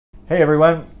Hey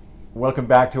everyone, welcome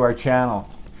back to our channel.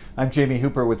 I'm Jamie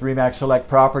Hooper with RE/MAX Select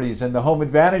Properties and the Home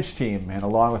Advantage team, and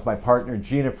along with my partner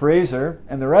Gina Fraser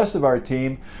and the rest of our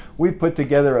team, we've put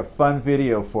together a fun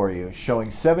video for you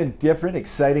showing 7 different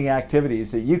exciting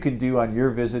activities that you can do on your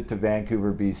visit to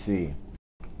Vancouver, BC.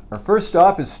 Our first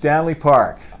stop is Stanley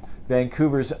Park,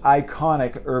 Vancouver's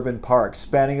iconic urban park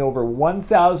spanning over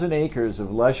 1,000 acres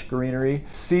of lush greenery,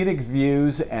 scenic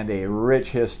views, and a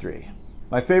rich history.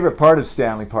 My favorite part of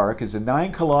Stanley Park is a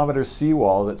 9-kilometer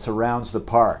seawall that surrounds the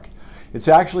park. It's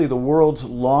actually the world's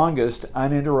longest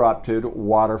uninterrupted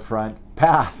waterfront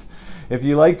path. If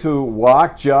you like to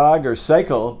walk, jog, or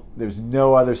cycle, there's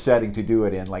no other setting to do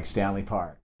it in like Stanley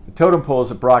Park. The totem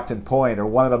poles at Brockton Point are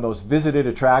one of the most visited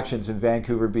attractions in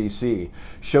Vancouver, BC,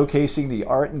 showcasing the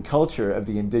art and culture of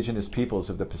the Indigenous peoples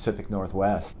of the Pacific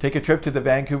Northwest. Take a trip to the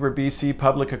Vancouver BC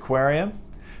Public Aquarium,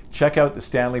 check out the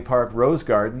Stanley Park Rose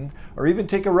Garden, or even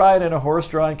take a ride in a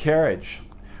horse-drawn carriage.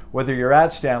 Whether you're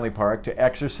at Stanley Park to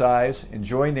exercise,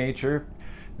 enjoy nature,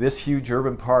 this huge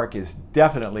urban park is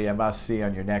definitely a must-see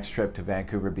on your next trip to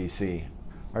Vancouver, BC.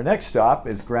 Our next stop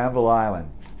is Granville Island.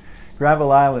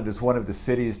 Granville Island is one of the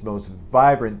city's most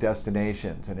vibrant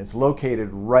destinations, and it's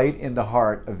located right in the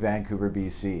heart of Vancouver,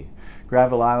 BC.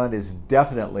 Granville Island is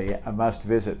definitely a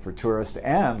must-visit for tourists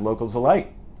and locals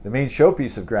alike. The main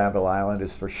showpiece of Granville Island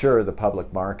is for sure the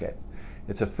public market.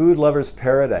 It's a food lover's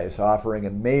paradise, offering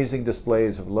amazing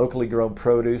displays of locally grown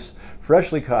produce,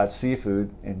 freshly caught seafood,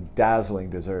 and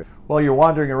dazzling dessert. While you're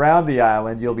wandering around the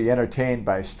island, you'll be entertained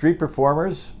by street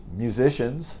performers,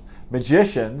 musicians,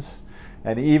 magicians,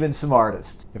 and even some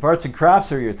artists. If arts and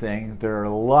crafts are your thing, there are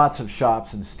lots of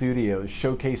shops and studios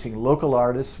showcasing local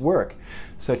artists' work,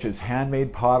 such as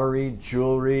handmade pottery,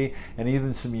 jewelry, and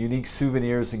even some unique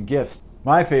souvenirs and gifts.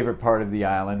 My favorite part of the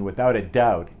island, without a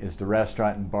doubt, is the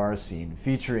restaurant and bar scene,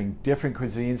 featuring different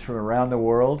cuisines from around the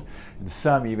world, and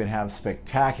some even have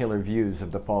spectacular views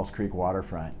of the False Creek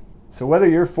waterfront. So whether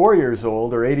you're 4 years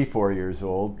old or 84 years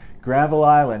old, Granville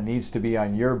Island needs to be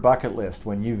on your bucket list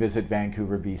when you visit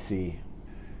Vancouver, BC.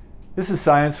 This is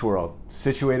Science World,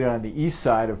 situated on the east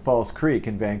side of False Creek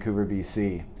in Vancouver,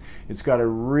 BC. It's got a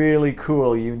really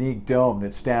cool, unique dome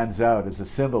that stands out as a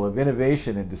symbol of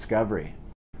innovation and discovery.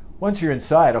 Once you're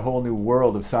inside, a whole new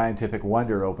world of scientific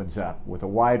wonder opens up, with a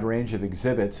wide range of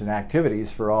exhibits and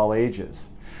activities for all ages.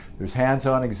 There's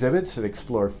hands-on exhibits that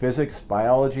explore physics,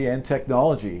 biology, and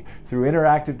technology through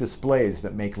interactive displays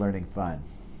that make learning fun.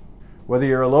 Whether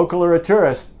you're a local or a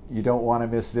tourist, you don't want to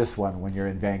miss this one when you're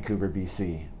in Vancouver,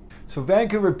 BC. So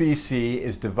Vancouver, BC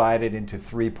is divided into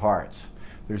 3 parts.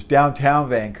 There's downtown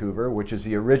Vancouver, which is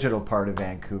the original part of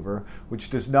Vancouver, which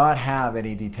does not have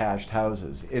any detached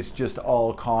houses. It's just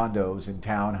all condos and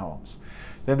townhomes.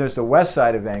 Then there's the west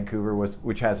side of Vancouver,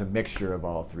 which has a mixture of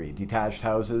all 3, detached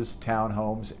houses,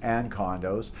 townhomes, and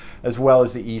condos, as well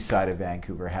as the east side of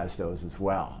Vancouver has those as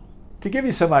well. To give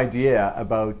you some idea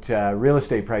about real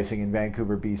estate pricing in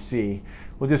Vancouver, BC,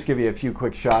 we'll just give you a few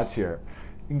quick shots here.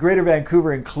 In Greater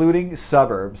Vancouver, including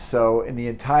suburbs, so in the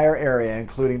entire area,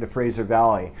 including the Fraser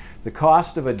Valley, the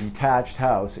cost of a detached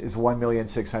house is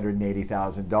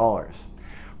 $1,680,000.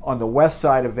 On the west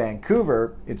side of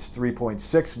Vancouver, it's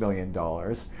 $3.6 million,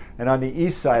 and on the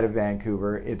east side of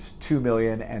Vancouver, it's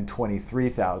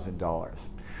 $2,023,000.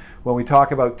 When we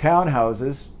talk about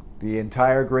townhouses, the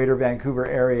entire Greater Vancouver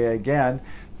area, again,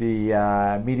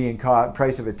 the median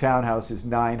price of a townhouse is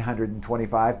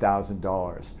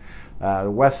 $925,000.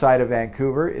 The west side of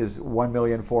Vancouver is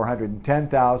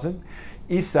 $1,410,000,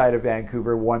 east side of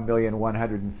Vancouver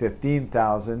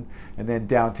 $1,115,000, and then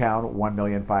downtown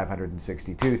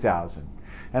 $1,562,000.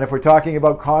 And if we're talking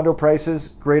about condo prices,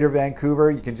 Greater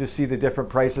Vancouver, you can just see the different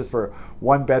prices for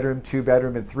 1-bedroom,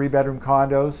 2-bedroom, and 3-bedroom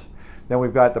condos. Then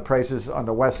we've got the prices on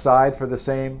the west side for the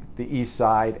same, the east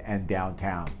side, and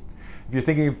downtown. If you're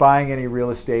thinking of buying any real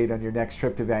estate on your next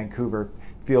trip to Vancouver,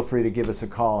 feel free to give us a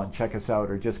call and check us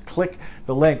out, or just click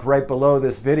the link right below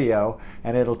this video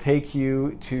and it'll take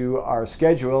you to our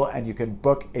schedule, and you can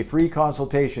book a free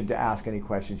consultation to ask any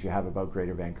questions you have about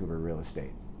Greater Vancouver real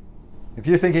estate. If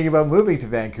you're thinking about moving to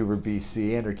Vancouver,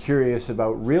 BC and are curious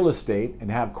about real estate and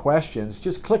have questions,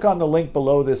 just click on the link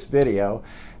below this video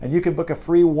and you can book a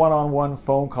free one-on-one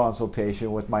phone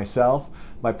consultation with myself,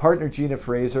 my partner Gina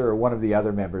Fraser, or one of the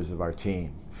other members of our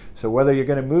team. So whether you're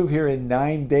going to move here in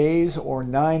 9 days or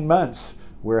 9 months,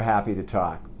 we're happy to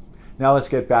talk. Now let's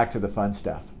get back to the fun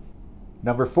stuff.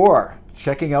 Number 4,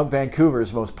 checking out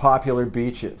Vancouver's most popular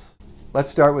beaches.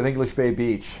 Let's start with English Bay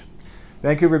Beach.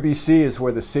 Vancouver, BC is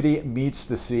where the city meets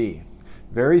the sea.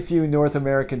 Very few North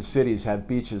American cities have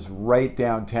beaches right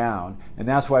downtown, and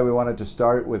that's why we wanted to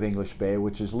start with English Bay,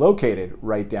 which is located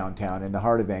right downtown in the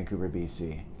heart of Vancouver,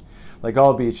 BC. Like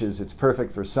all beaches, it's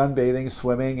perfect for sunbathing,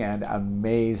 swimming, and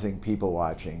amazing people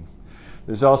watching.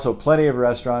 There's also plenty of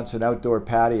restaurants and outdoor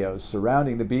patios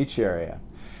surrounding the beach area.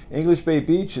 English Bay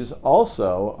Beach is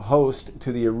also host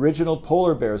to the original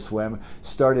polar bear swim,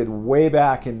 started way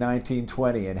back in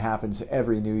 1920 and happens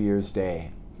every New Year's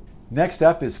Day. Next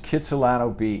up is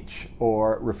Kitsilano Beach,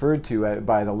 or referred to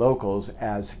by the locals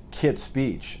as Kit's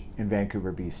Beach in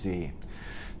Vancouver, BC.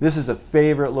 This is a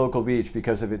favorite local beach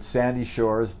because of its sandy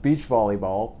shores, beach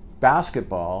volleyball,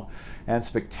 basketball, and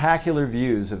spectacular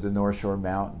views of the North Shore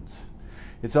Mountains.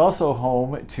 It's also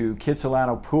home to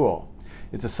Kitsilano Pool.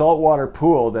 It's a saltwater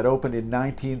pool that opened in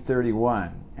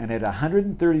 1931, and at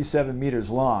 137 meters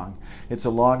long, it's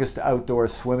the longest outdoor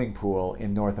swimming pool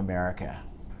in North America.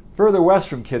 Further west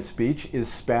from Kit's Beach is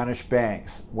Spanish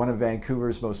Banks, one of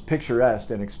Vancouver's most picturesque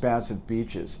and expansive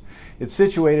beaches. It's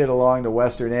situated along the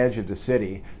western edge of the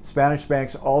city. Spanish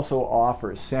Banks also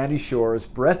offers sandy shores,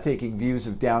 breathtaking views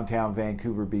of downtown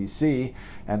Vancouver, BC,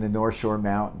 and the North Shore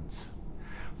Mountains.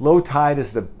 Low tide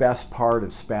is the best part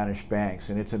of Spanish Banks,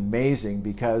 and it's amazing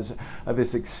because of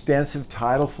its extensive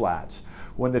tidal flats.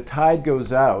 When the tide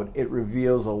goes out, it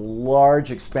reveals a large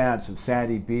expanse of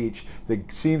sandy beach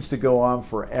that seems to go on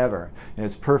forever, and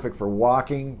it's perfect for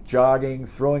walking, jogging,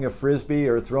 throwing a frisbee,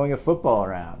 or throwing a football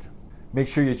around. Make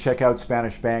sure you check out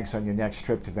Spanish Banks on your next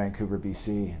trip to Vancouver,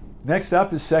 BC. Next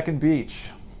up is Second Beach.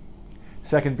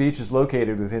 Second Beach is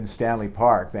located within Stanley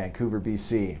Park, Vancouver,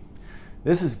 BC.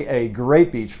 This is a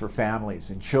great beach for families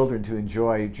and children to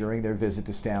enjoy during their visit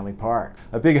to Stanley Park.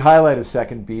 A big highlight of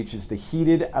Second Beach is the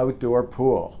heated outdoor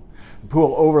pool. The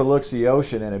pool overlooks the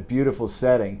ocean in a beautiful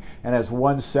setting and has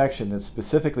one section that's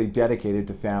specifically dedicated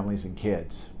to families and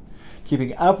kids.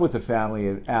 Keeping up with the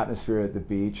family atmosphere at the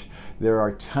beach, there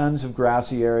are tons of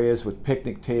grassy areas with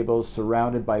picnic tables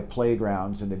surrounded by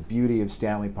playgrounds and the beauty of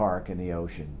Stanley Park and the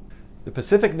ocean. The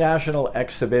Pacific National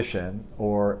Exhibition,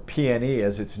 or PNE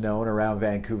as it's known around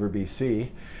Vancouver, BC,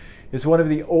 is one of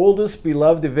the oldest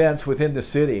beloved events within the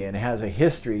city and has a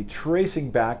history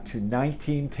tracing back to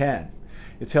 1910.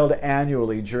 It's held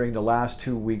annually during the last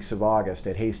 2 weeks of August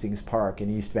at Hastings Park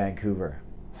in East Vancouver.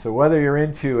 So whether you're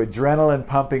into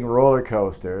adrenaline-pumping roller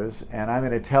coasters, and I'm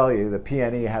going to tell you the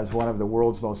PNE has one of the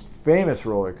world's most famous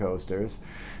roller coasters,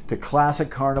 to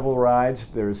classic carnival rides,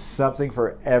 there's something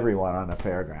for everyone on the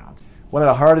fairgrounds. One of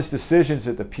the hardest decisions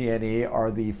at the PNE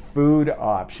are the food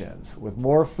options, with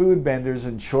more food vendors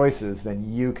and choices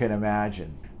than you can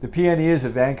imagine. The PNE is a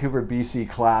Vancouver BC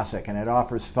classic, and it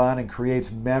offers fun and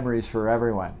creates memories for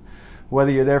everyone.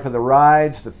 Whether you're there for the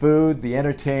rides, the food, the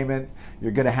entertainment,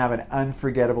 you're going to have an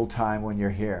unforgettable time when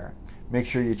you're here. Make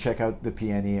sure you check out the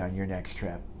PNE on your next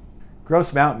trip.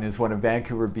 Grouse Mountain is one of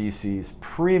Vancouver, BC's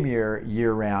premier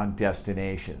year-round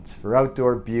destinations for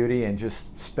outdoor beauty and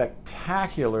just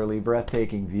spectacularly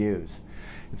breathtaking views.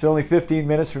 It's only 15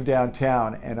 minutes from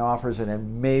downtown and offers an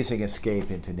amazing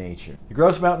escape into nature. The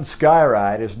Grouse Mountain Sky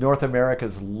Ride is North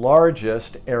America's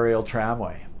largest aerial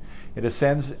tramway. It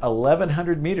ascends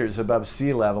 1,100 meters above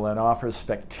sea level and offers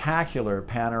spectacular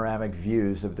panoramic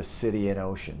views of the city and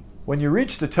ocean. When you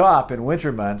reach the top in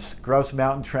winter months, Grouse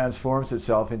Mountain transforms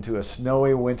itself into a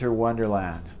snowy winter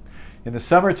wonderland. In the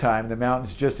summertime, the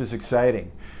mountain's just as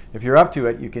exciting. If you're up to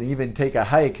it, you can even take a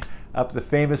hike up the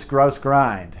famous Grouse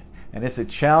Grind, and it's a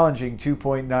challenging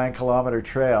 2.9 kilometer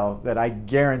trail that I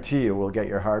guarantee you will get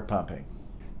your heart pumping.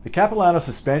 The Capilano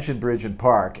Suspension Bridge and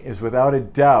Park is without a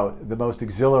doubt the most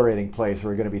exhilarating place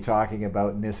we're going to be talking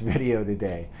about in this video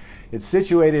today. It's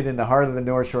situated in the heart of the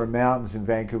North Shore Mountains in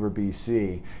Vancouver,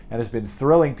 BC, and has been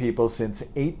thrilling people since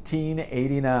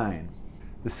 1889.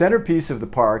 The centerpiece of the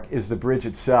park is the bridge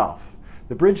itself.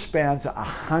 The bridge spans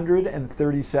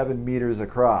 137 meters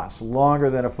across, longer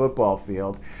than a football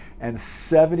field, and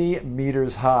 70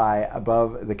 meters high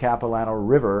above the Capilano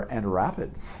River and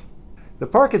rapids. The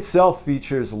park itself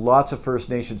features lots of First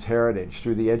Nations heritage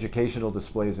through the educational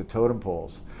displays of totem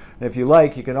poles. And if you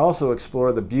like, you can also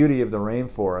explore the beauty of the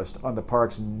rainforest on the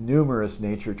park's numerous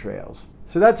nature trails.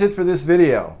 So that's it for this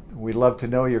video. We'd love to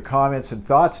know your comments and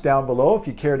thoughts down below if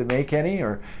you care to make any,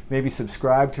 or maybe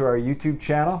subscribe to our YouTube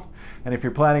channel. And if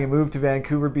you're planning a move to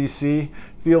Vancouver, BC,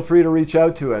 feel free to reach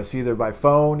out to us either by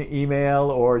phone, email,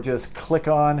 or just click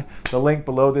on the link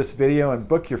below this video and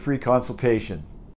book your free consultation.